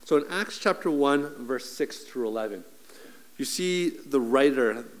So in Acts chapter 1, verse 6 through 11, you see the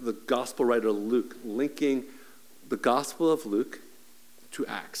writer, the gospel writer Luke, linking the Gospel of Luke to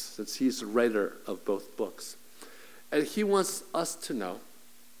Acts, since he's the writer of both books. And he wants us to know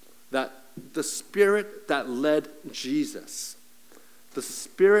that the Spirit that led Jesus, the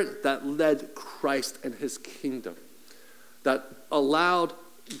Spirit that led Christ and his kingdom, that allowed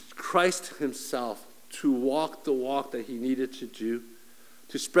Christ himself to walk the walk that he needed to do,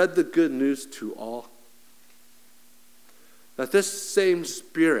 to spread the good news to all, that this same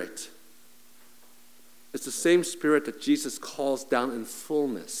Spirit is the same Spirit that Jesus calls down in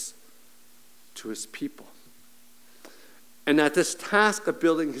fullness to his people. And that this task of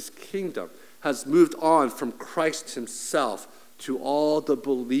building his kingdom has moved on from Christ himself to all the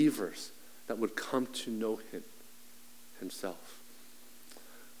believers that would come to know him himself.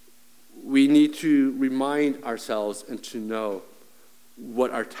 We need to remind ourselves and to know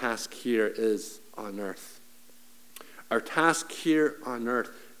what our task here is on earth. Our task here on earth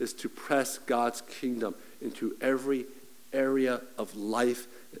is to press God's kingdom into every area of life,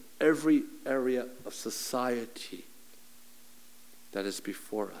 every area of society that is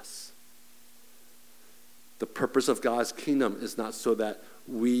before us. The purpose of God's kingdom is not so that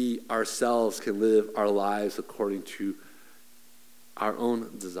we ourselves can live our lives according to our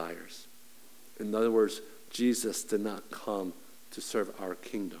own desires. In other words, Jesus did not come to serve our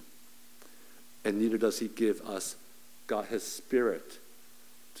kingdom. And neither does he give us God, his Spirit,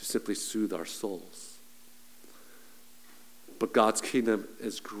 to simply soothe our souls. But God's kingdom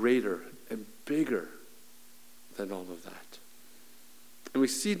is greater and bigger than all of that. And we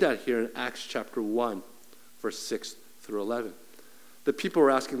see that here in Acts chapter 1, verse 6 through 11. The people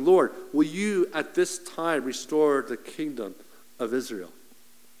were asking, Lord, will you at this time restore the kingdom of Israel?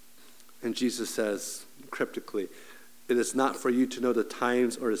 And Jesus says cryptically, it is not for you to know the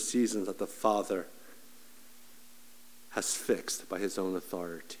times or the seasons that the Father has fixed by his own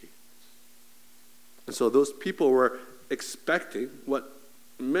authority. And so those people were expecting what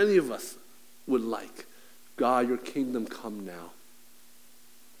many of us would like. God, your kingdom come now.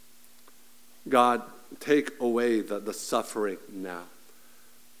 God, take away the suffering now.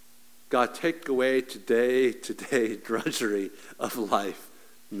 God, take away today drudgery of life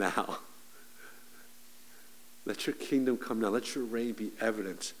now. Let your kingdom come now. Let your reign be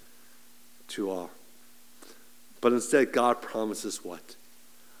evident to all. But instead, God promises what?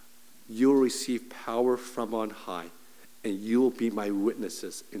 You will receive power from on high, and you will be my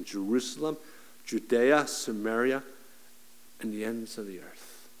witnesses in Jerusalem, Judea, Samaria, and the ends of the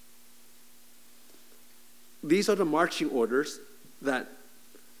earth. These are the marching orders that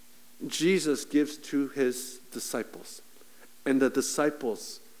Jesus gives to his disciples, and the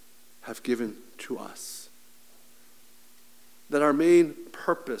disciples have given to us. That our main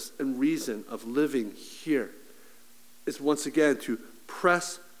purpose and reason of living here is once again to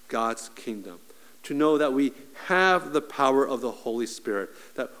press God's kingdom, to know that we have the power of the Holy Spirit,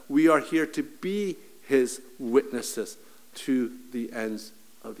 that we are here to be his witnesses to the ends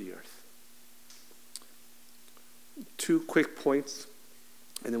of the earth. 2 quick points,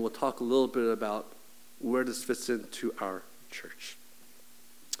 and then we'll talk a little bit about where this fits into our church.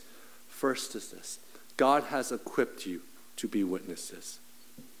 First is this: God has equipped you to be witnesses.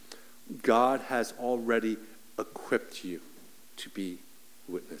 God has already equipped you to be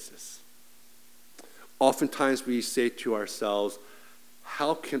witnesses. Oftentimes we say to ourselves,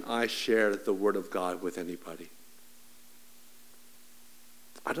 how can I share the word of God with anybody?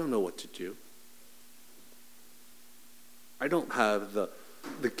 I don't know what to do. I don't have the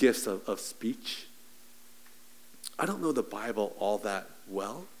gifts of speech. I don't know the Bible all that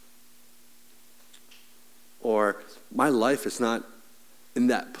well. Or my life is not in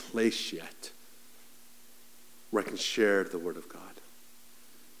that place yet where I can share the word of God.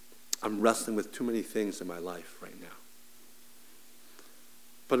 I'm wrestling with too many things in my life right now.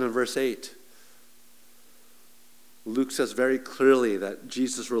 But in verse 8, Luke says very clearly that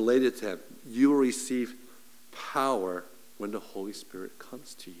Jesus related to him, you will receive power when the Holy Spirit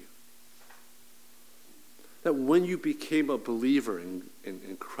comes to you. That when you became a believer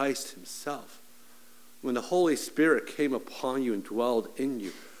in Christ himself, when the Holy Spirit came upon you and dwelled in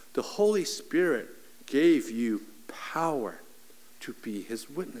you, the Holy Spirit gave you power to be his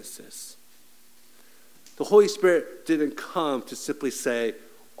witnesses. The Holy Spirit didn't come to simply say,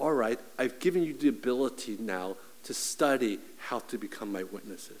 all right, I've given you the ability now to study how to become my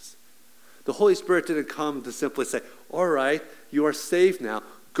witnesses. The Holy Spirit didn't come to simply say, all right, you are saved now.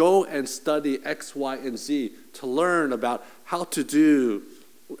 Go and study X, Y, and Z to learn about how to do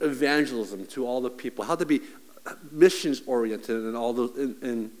evangelism to all the people, how to be missions oriented and all those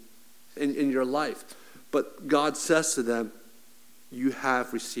in in your life. But God says to them, you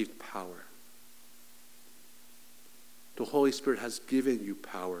have received power. The Holy Spirit has given you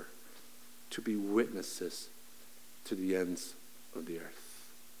power to be witnesses to the ends of the earth.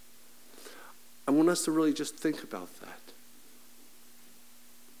 I want us to really just think about that.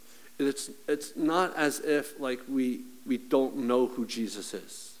 It's not as if like we don't know who Jesus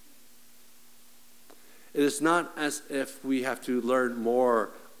is. It is not as if we have to learn more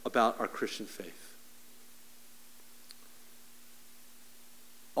about our Christian faith.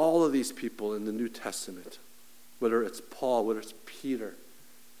 All of these people in the New Testament, whether it's Paul, whether it's Peter,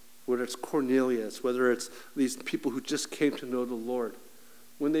 whether it's Cornelius, whether it's these people who just came to know the Lord,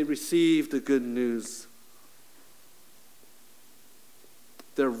 when they received the good news,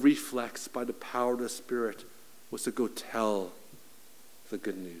 their reflex by the power of the Spirit was to go tell the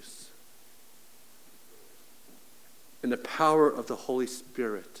good news. And the power of the Holy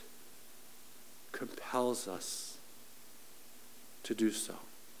Spirit compels us to do so.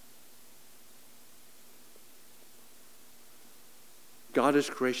 God is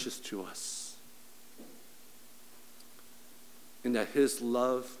gracious to us in that his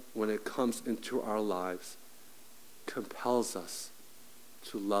love, when it comes into our lives, compels us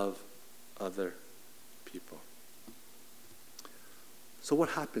to love other people. So what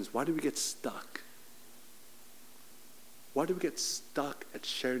happens? Why do we get stuck? Why do we get stuck at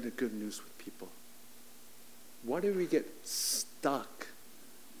sharing the good news with people? Why do we get stuck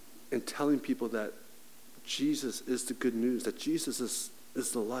in telling people that Jesus is the good news, that Jesus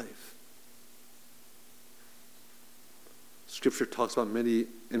is the life? Scripture talks about many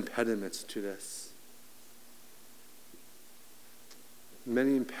impediments to this.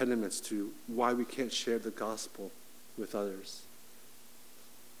 Many impediments to why we can't share the gospel with others.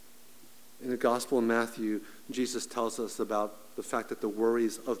 In the Gospel of Matthew, Jesus tells us about the fact that the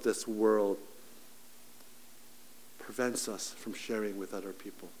worries of this world prevents us from sharing with other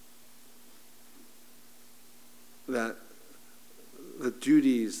people. That the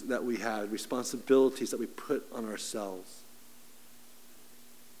duties that we have, responsibilities that we put on ourselves,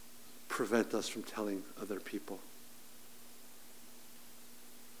 prevent us from telling other people.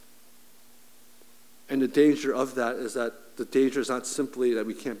 And the danger of that is that the danger is not simply that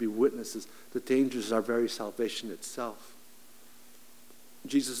we can't be witnesses. The danger is our very salvation itself.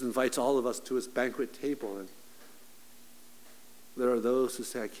 Jesus invites all of us to his banquet table, and there are those who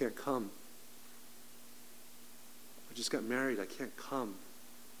say, I can't come. I just got married, I can't come.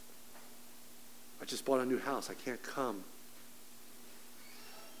 I just bought a new house, I can't come.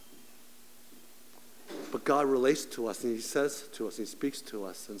 But God relates to us, and he says to us, he speaks to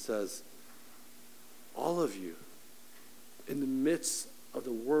us and says, all of you, in the midst of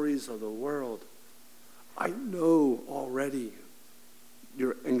the worries of the world, I know already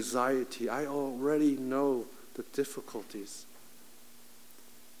your anxiety. I already know the difficulties.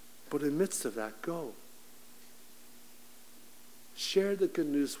 But in the midst of that, go. Share the good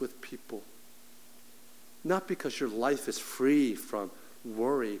news with people. Not because your life is free from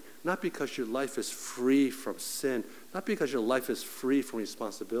worry, not because your life is free from sin, not because your life is free from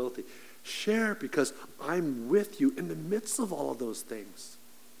responsibility. Share because I'm with you in the midst of all of those things.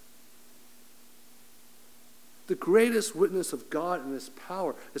 The greatest witness of God and his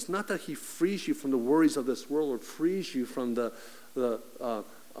power is not that he frees you from the worries of this world or frees you from the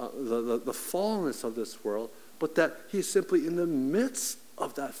fallenness of this world, but that he's simply in the midst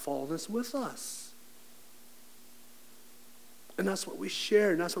of that fallenness with us. And that's what we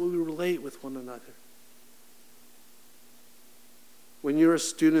share, and that's what we relate with one another. When you're a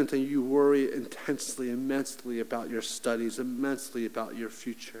student and you worry intensely, immensely about your studies, immensely about your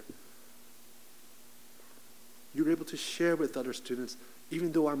future, you're able to share with other students,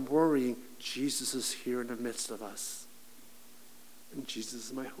 even though I'm worrying, Jesus is here in the midst of us. And Jesus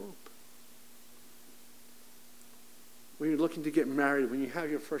is my hope. When you're looking to get married, when you have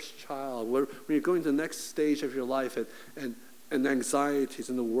your first child, when you're going to the next stage of your life and the anxieties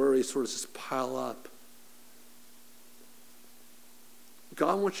and the worries sort of just pile up,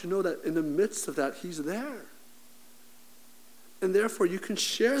 God wants you to know that in the midst of that, he's there. And therefore, you can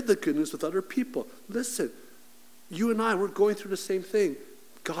share the good news with other people. Listen, you and I, we're going through the same thing.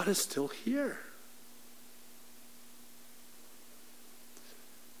 God is still here.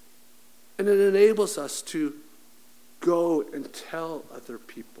 And it enables us to go and tell other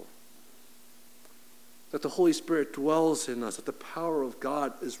people that the Holy Spirit dwells in us, that the power of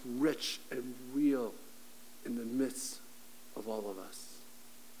God is rich and real in the midst of all of us.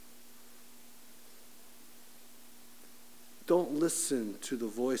 Don't listen to the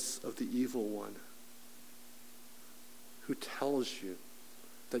voice of the evil one who tells you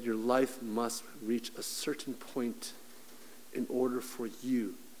that your life must reach a certain point in order for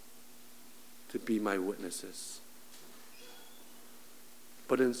you to be my witnesses.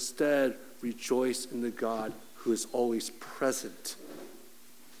 But instead, rejoice in the God who is always present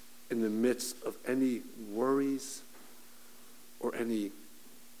in the midst of any worries or any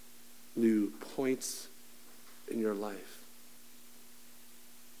new points in your life.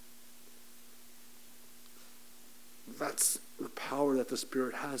 That's the power that the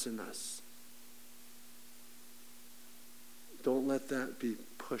Spirit has in us. Don't let that be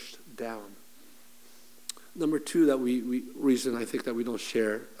pushed down. Number two, reason I think that we don't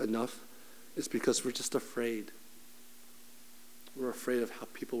share enough is because we're just afraid. We're afraid of how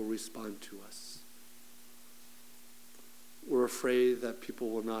people will respond to us. We're afraid that people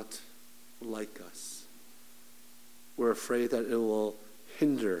will not like us. We're afraid that it will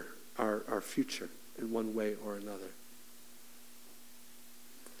hinder our future in one way or another.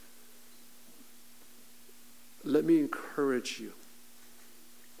 Let me encourage you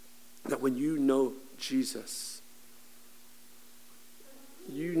that when you know Jesus,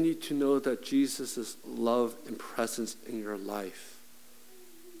 you need to know that Jesus' love and presence in your life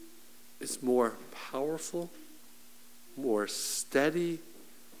is more powerful, more steady,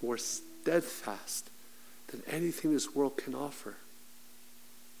 more steadfast than anything this world can offer.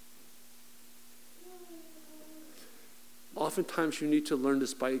 Oftentimes you need to learn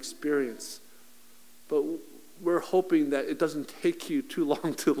this by experience, but we're hoping that it doesn't take you too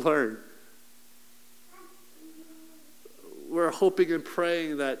long to learn. We're hoping and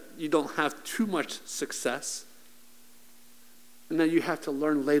praying that you don't have too much success and that you have to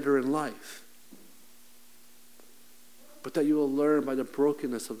learn later in life. But that you will learn by the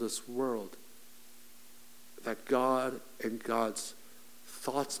brokenness of this world that God and God's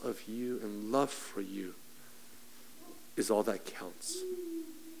thoughts of you and love for you is all that counts.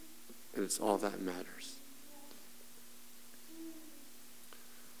 And it's all that matters.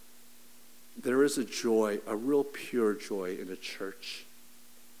 There is a joy, a real pure joy in a church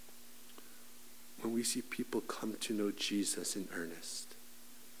when we see people come to know Jesus in earnest.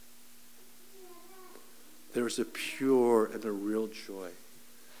 There is a pure and a real joy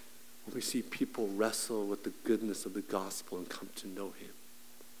when we see people wrestle with the goodness of the gospel and come to know him.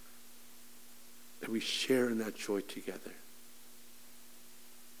 And we share in that joy together.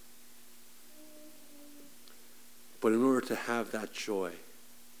 But in order to have that joy,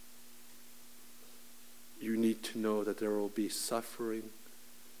 you need to know that there will be suffering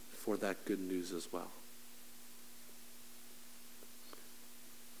for that good news as well.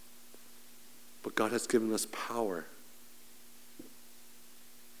 But God has given us power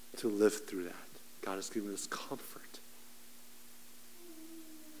to live through that. God has given us comfort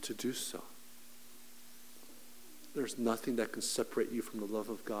to do so. There's nothing that can separate you from the love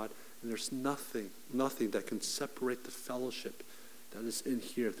of God, and there's nothing that can separate the fellowship that is in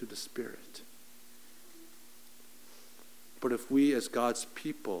here through the Spirit. But if we as God's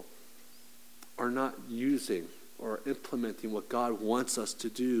people are not using or implementing what God wants us to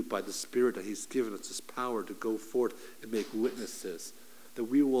do by the Spirit that he's given us, this power to go forth and make witnesses, that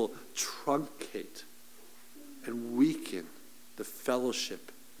we will truncate and weaken the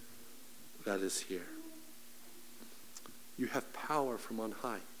fellowship that is here. You have power from on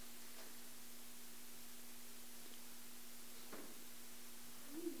high.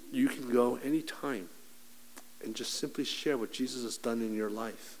 You can go anytime and just simply share what Jesus has done in your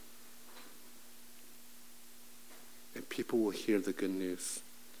life. And people will hear the good news.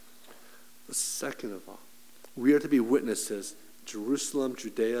 The second of all, we are to be witnesses, Jerusalem,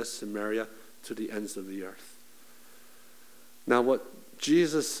 Judea, Samaria, to the ends of the earth. Now what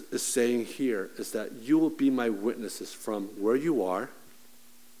Jesus is saying here is that you will be my witnesses from where you are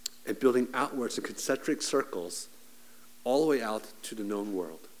and building outwards in concentric circles all the way out to the known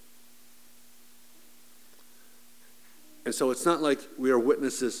world. And so it's not like we are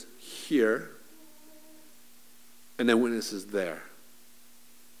witnesses here and then witnesses there.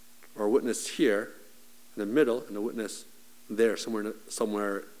 Or a witness here in the middle and a witness there,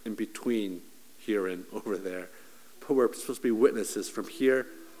 somewhere in between here and over there. But we're supposed to be witnesses from here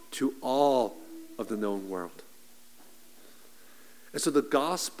to all of the known world. And so the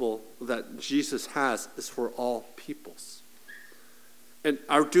gospel that Jesus has is for all peoples. And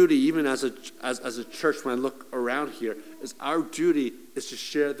our duty, even as a church, when I look around here, is our duty is to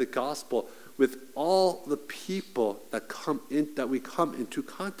share the gospel with all the people that we come into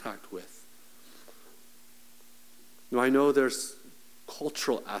contact with. Now, I know there's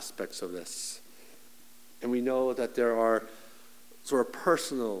cultural aspects of this, and we know that there are sort of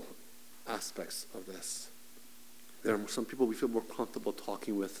personal aspects of this. There are some people we feel more comfortable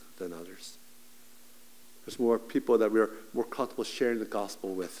talking with than others. There's more people that we're more comfortable sharing the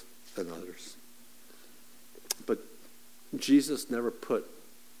gospel with than others. But Jesus never put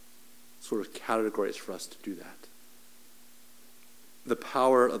sort of categories for us to do that. The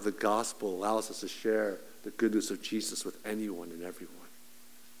power of the gospel allows us to share the good news of Jesus with anyone and everyone.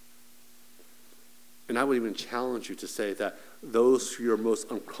 And I would even challenge you to say that those who you're most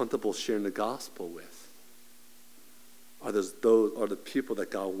uncomfortable sharing the gospel with are the people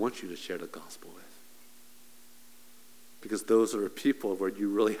that God wants you to share the gospel with. Because those are the people where you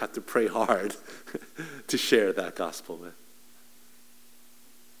really have to pray hard to share that gospel with.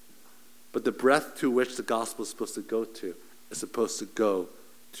 But the breadth to which the gospel is supposed to go to is supposed to go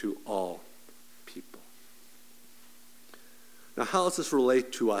to all people. Now, how does this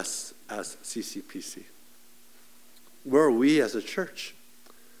relate to us as CCPC? Where are we as a church?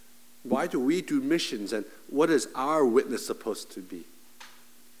 Why do we do missions, and what is our witness supposed to be?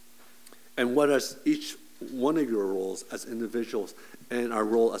 And what is each one of your roles as individuals and our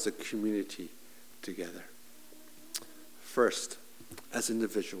role as a community together? First, as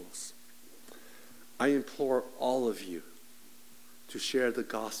individuals, I implore all of you to share the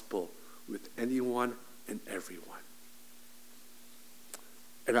gospel with anyone and everyone.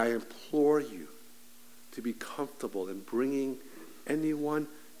 And I implore you to be comfortable in bringing anyone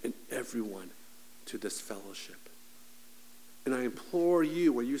and everyone to this fellowship. And I implore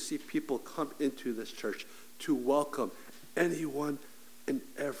you, when you see people come into this church, to welcome anyone and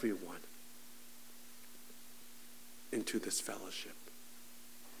everyone into this fellowship.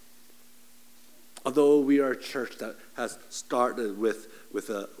 Although we are a church that has started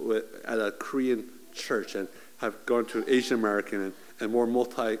at a Korean church and have gone to Asian American and more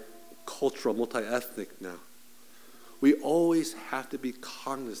multicultural, multi-ethnic now, we always have to be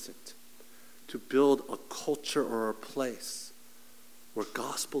cognizant to build a culture or a place where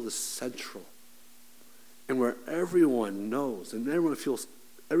gospel is central and where everyone knows and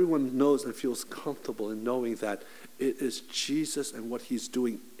everyone knows and feels comfortable in knowing that it is Jesus and what he's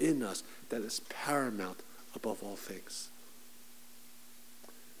doing in us that is paramount above all things.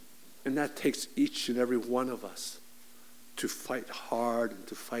 And that takes each and every one of us to fight hard and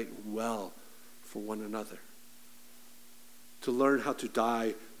to fight well for one another. To learn how to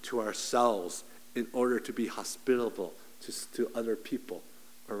die to ourselves in order to be hospitable to other people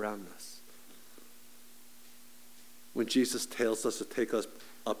around us. When Jesus tells us to take us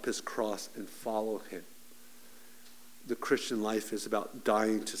up his cross and follow him, the Christian life is about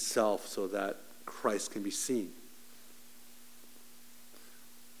dying to self so that Christ can be seen.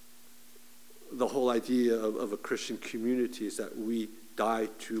 The whole idea of a Christian community is that we die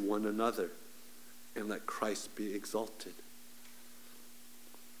to one another and let Christ be exalted.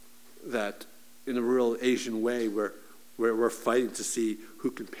 That in a real Asian way, we're fighting to see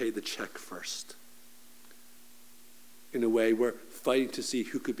who can pay the check first. In a way, we're fighting to see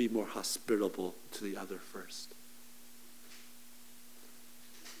who could be more hospitable to the other first.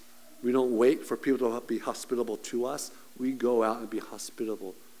 We don't wait for people to be hospitable to us. We go out and be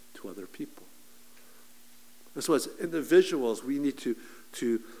hospitable to other people. And so as individuals, we need to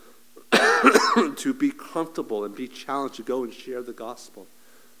be comfortable and be challenged to go and share the gospel.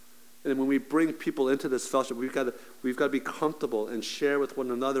 And when we bring people into this fellowship, we've got to be comfortable and share with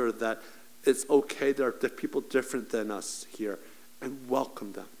one another that it's okay, there are people different than us here, and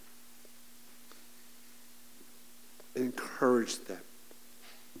welcome them. Encourage them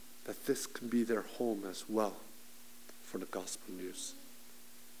that this can be their home as well for the gospel news.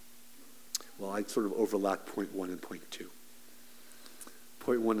 Well, I sort of overlap point 1 and point 2.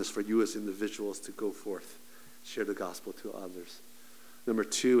 Point 1 is for you as individuals to go forth, share the gospel to others. Number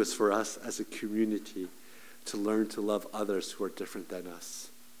 2 is for us as a community to learn to love others who are different than us.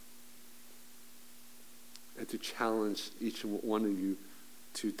 And to challenge each one of you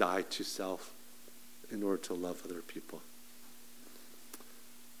to die to self in order to love other people.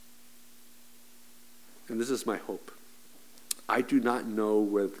 And this is my hope. I do not know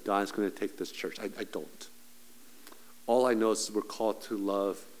where God is going to take this church. I don't. All I know is we're called to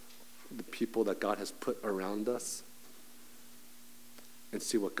love the people that God has put around us and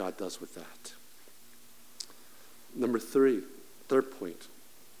see what God does with that. Third point,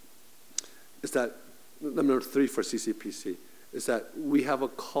 is that, number 3 for CCPC, is that we have a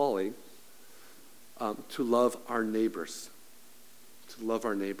calling to love our neighbors. To love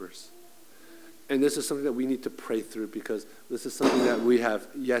our neighbors. And this is something that we need to pray through because this is something that we have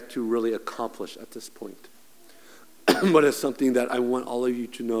yet to really accomplish at this point. But it's something that I want all of you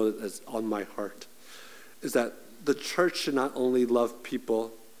to know that's on my heart, is that the church should not only love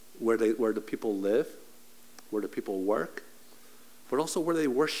people where the people live, where do people work, but also where they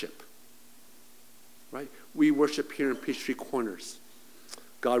worship. Right? We worship here in Peachtree Corners.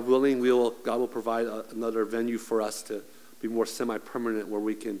 God willing, God will provide another venue for us to be more semi-permanent where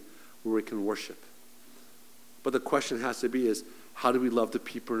we can worship. But the question has to be is, how do we love the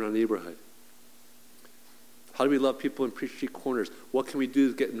people in our neighborhood? How do we love people in Peachtree Corners? What can we do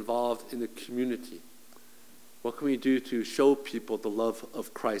to get involved in the community? What can we do to show people the love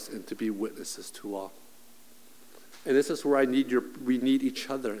of Christ and to be witnesses to all? And this is where we need each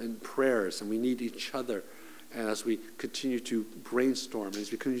other in prayers, and we need each other as we continue to brainstorm,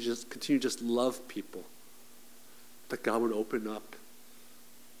 as we continue to just love people, that God would open up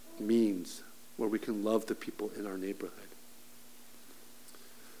means where we can love the people in our neighborhood.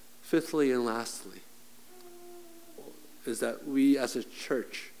 Fifthly and lastly, is that we as a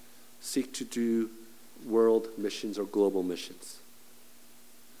church seek to do world missions or global missions.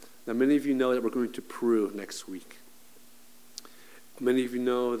 Now, many of you know that we're going to Peru next week. Many of you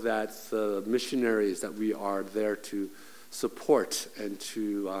know that the missionaries that we are there to support and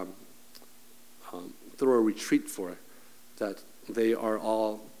to throw a retreat for, that they are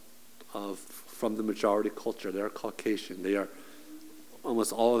all from the majority culture. They're Caucasian. They are,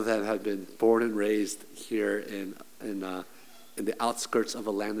 almost all of them have been born and raised here in the outskirts of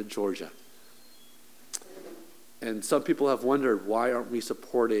Atlanta, Georgia. And some people have wondered, why aren't we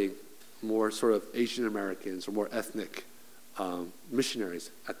supporting more sort of Asian Americans or more ethnic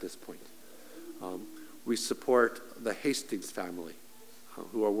missionaries at this point? We support the Hastings family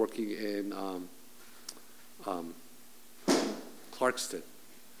who are working in Clarkston.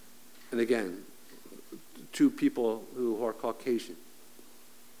 And again, two people who are Caucasian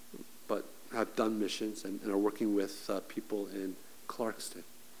but have done missions and are working with people in Clarkston.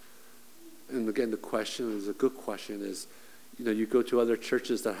 And again, the question is a good question is, you go to other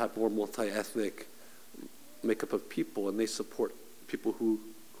churches that have more multi-ethnic makeup of people, and they support people who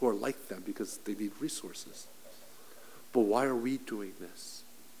are like them because they need resources. But why are we doing this?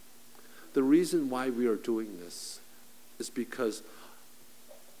 The reason why we are doing this is because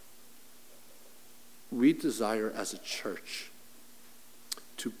we desire as a church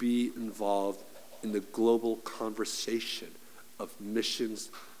to be involved in the global conversation of missions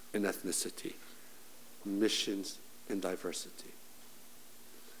and ethnicity, missions and diversity.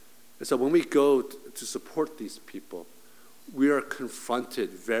 And so when we go to support these people, we are confronted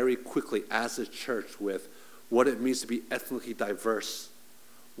very quickly as a church with what it means to be ethnically diverse,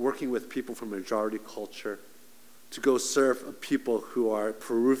 working with people from majority culture, to go serve people who are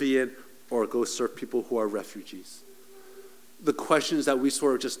Peruvian or go serve people who are refugees. The questions that we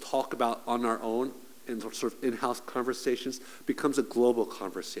sort of just talk about on our own in sort of in-house conversations becomes a global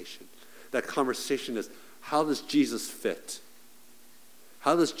conversation. That conversation is, how does Jesus fit?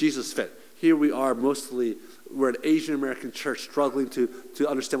 How does Jesus fit? Here we are we're an Asian American church struggling to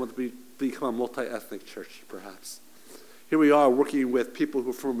understand what to become a multi-ethnic church, perhaps. Here we are working with people who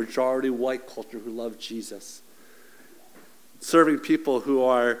are from a majority white culture who love Jesus. Serving people who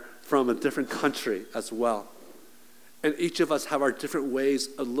are from a different country as well. And each of us have our different ways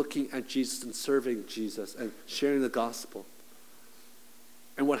of looking at Jesus and serving Jesus and sharing the gospel.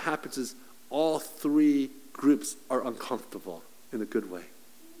 And what happens is all three groups are uncomfortable in a good way.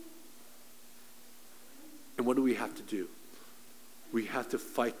 And what do we have to do? We have to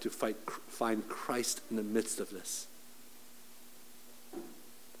find Christ in the midst of this.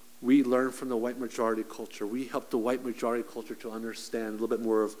 We learn from the white majority culture. We help the white majority culture to understand a little bit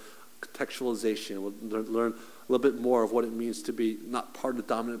more of contextualization. We'll learn a little bit more of what it means to be not part of the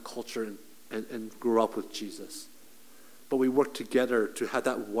dominant culture and grow up with Jesus. But we work together to have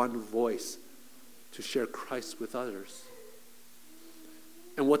that one voice to share Christ with others.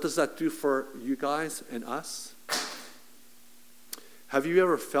 And what does that do for you guys and us? Have you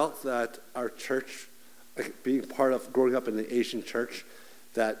ever felt that our church, like being part of growing up in the Asian church,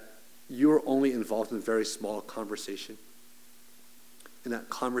 that you were only involved in a very small conversation? And that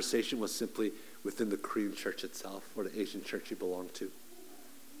conversation was simply within the Korean church itself or the Asian church you belong to.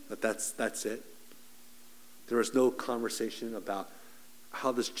 That's it. There was no conversation about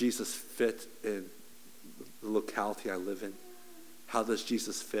how does Jesus fit in the locality I live in? How does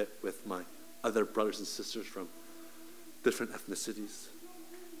Jesus fit with my other brothers and sisters from different ethnicities?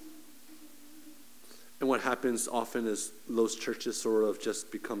 And what happens often is those churches sort of just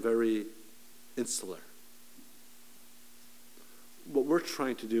become very insular. What we're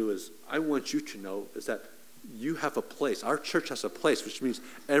trying to do is, I want you to know, is that you have a place. Our church has a place, which means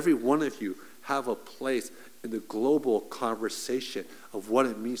every one of you have a place in the global conversation of what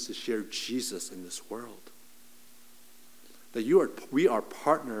it means to share Jesus in this world. That we are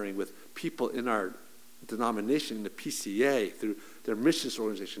partnering with people in our denomination, the PCA, through their missions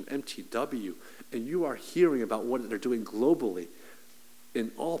organization, MTW, and you are hearing about what they're doing globally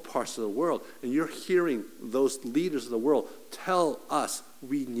in all parts of the world, and you're hearing those leaders of the world tell us,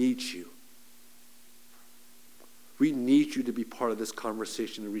 we need you. We need you to be part of this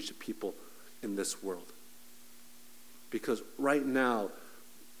conversation and reach the people in this world. Because right now,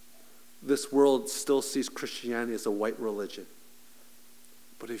 this world still sees Christianity as a white religion.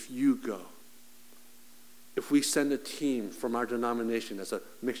 But if you go, if we send a team from our denomination as a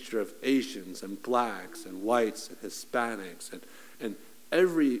mixture of Asians and blacks and whites and Hispanics and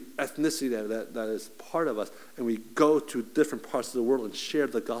every ethnicity that is part of us, and we go to different parts of the world and share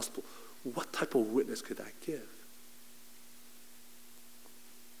the gospel, what type of witness could that give?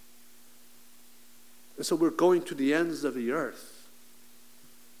 And so we're going to the ends of the earth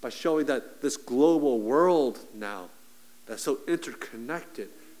by showing that this global world now that's so interconnected,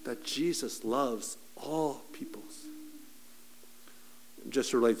 that Jesus loves all peoples.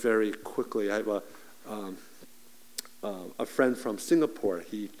 Just to relate very quickly, I have a friend from Singapore.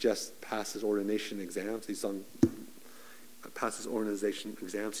 He just passed his ordination exams. He's passed his ordination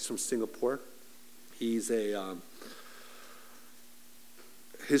exams. He's from Singapore. He's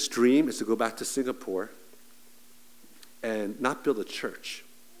his dream is to go back to Singapore and not build a church,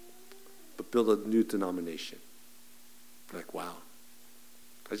 but build a new denomination. I'm like, wow.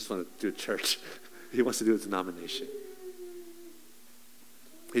 I just want to do a church. He wants to do a denomination.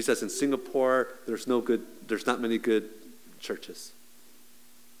 He says in Singapore, there's not many good churches.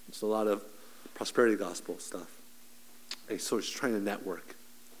 There's a lot of prosperity gospel stuff. And so he's trying to network.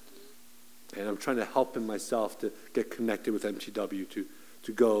 And I'm trying to help him myself to get connected with MTW, to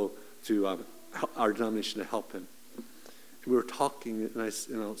go to our denomination to help him. And we were talking, and I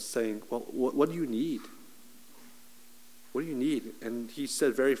saying, well, what do you need? What do you need? And he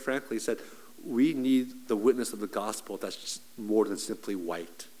said very frankly, he said, we need the witness of the gospel that's just more than simply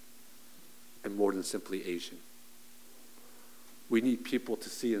white and more than simply Asian. We need people to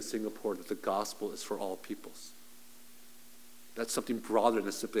see in Singapore that the gospel is for all peoples. That's something broader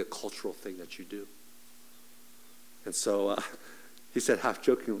than simply a cultural thing that you do. And so he said, half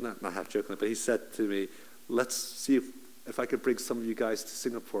joking, not half joking, but he said to me, let's see if I could bring some of you guys to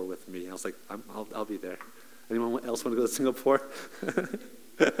Singapore with me. And I was like, I'll be there. Anyone else want to go to Singapore?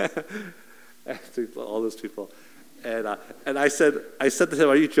 All those people. And I said to him,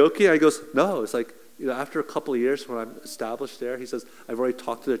 are you joking? And he goes, no. It's like, after a couple of years when I'm established there, he says, I've already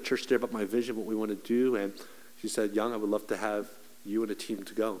talked to the church there about my vision, what we want to do. And she said, Young, I would love to have you and a team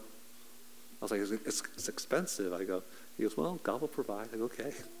to go. I was like, it's expensive. He goes, well, God will provide. I go,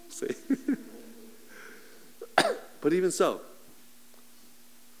 okay, see. But even so,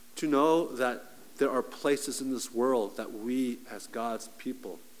 to know that there are places in this world that we as God's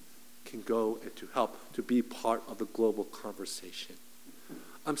people can go and to help, to be part of the global conversation.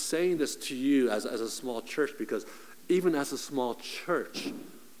 I'm saying this to you as a small church because even as a small church,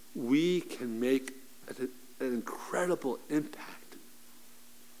 we can make an incredible impact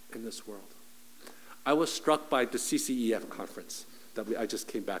in this world. I was struck by the CCEF conference that I just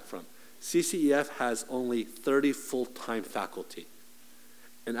came back from. CCEF has only 30 full-time faculty.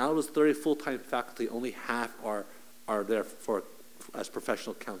 And out of those 30 full-time faculty, only half are there as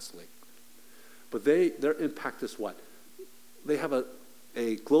professional counseling. But their impact is what? They have a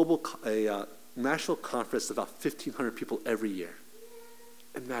national conference of about 1,500 people every year.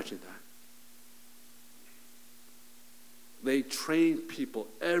 Imagine that. They train people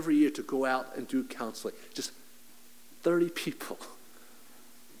every year to go out and do counseling. Just 30 people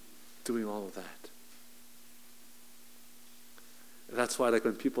doing all of that. And that's why,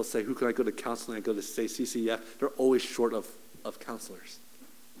 when people say, who can I go to counseling? I go to say CCEF. They're always short of counselors.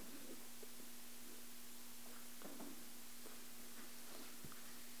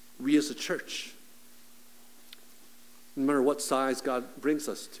 We as a church, no matter what size God brings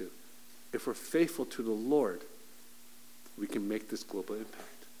us to, if we're faithful to the Lord, we can make this global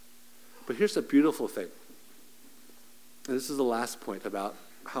impact. But here's the beautiful thing. And this is the last point about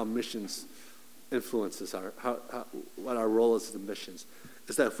how missions influences what our role is in missions,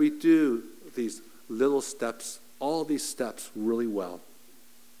 is that if we do these little steps, all these steps really well,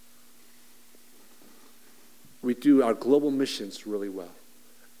 we do our global missions really well,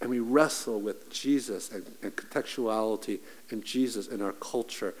 and we wrestle with Jesus and contextuality and Jesus and our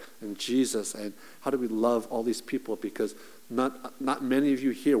culture and Jesus and how do we love all these people, because not many of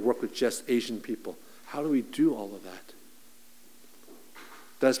you here work with just Asian people. How do we do all of that?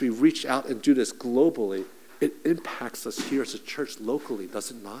 That as we reach out and do this globally, it impacts us here as a church locally, does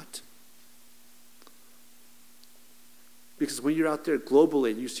it not? Because when you're out there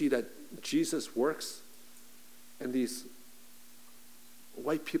globally and you see that Jesus works And these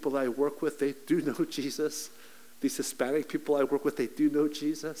white people that I work with, they do know Jesus. These Hispanic people I work with, they do know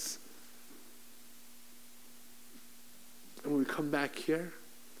Jesus. And when we come back here,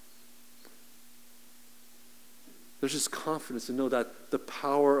 there's just confidence to know that the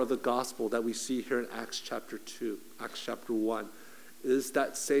power of the gospel that we see here in Acts chapter 2, Acts chapter 1, is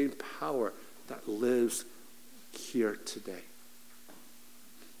that same power that lives here today.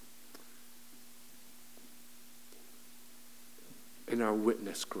 And our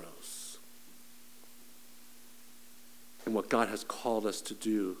witness grows. And what God has called us to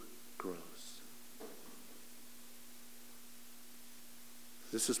do grows.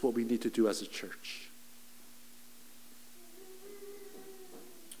 This is what we need to do as a church.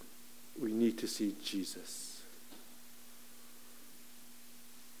 We need to see Jesus.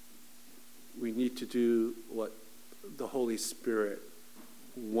 We need to do what the Holy Spirit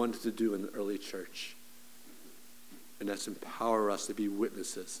wanted to do in the early church. And that's empower us to be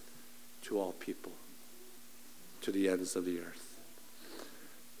witnesses to all people, to the ends of the earth.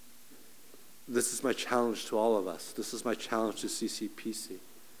 This is my challenge to all of us. This is my challenge to CCPC.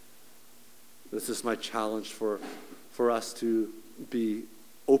 This is my challenge for us to be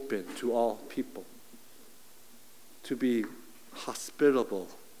open to all people, to be hospitable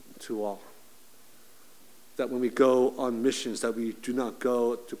to all. That when we go on missions, that we do not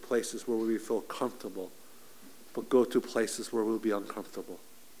go to places where we feel comfortable, but go to places where we'll be uncomfortable.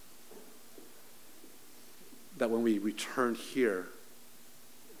 That when we return here,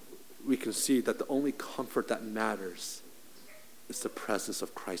 we can see that the only comfort that matters is the presence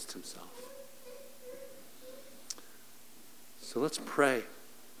of Christ himself. So let's pray.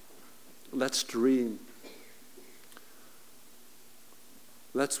 Let's dream.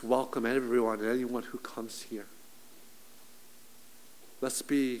 Let's welcome everyone and anyone who comes here. Let's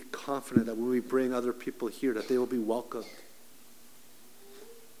be confident that when we bring other people here, that they will be welcomed.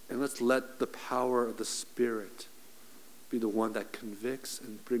 And let's let the power of the Spirit be the one that convicts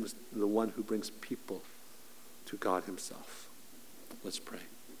and brings the one who brings people to God himself. Let's pray.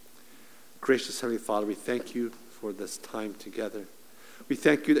 Gracious Heavenly Father, we thank you for this time together. We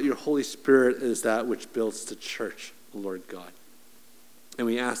thank you that your Holy Spirit is that which builds the church, Lord God. And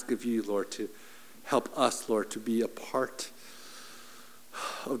we ask of you, Lord, to help us, Lord, to be a part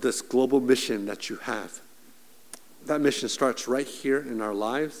of this global mission that you have. That mission starts right here in our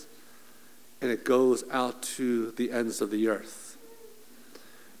lives, and it goes out to the ends of the earth.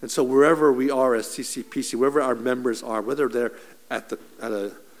 And so wherever we are as CCPC, wherever our members are, whether they're at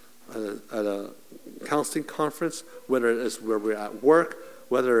a counseling conference, whether it is where we're at work,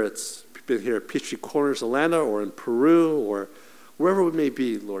 whether it's been here at Peachtree Corners, Atlanta, or in Peru, or wherever we may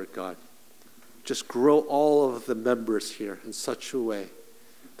be, Lord God, just grow all of the members here in such a way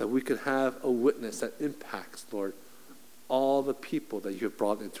that we could have a witness that impacts, Lord, all the people that you have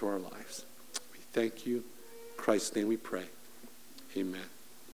brought into our lives. We thank you. In Christ's name we pray. Amen.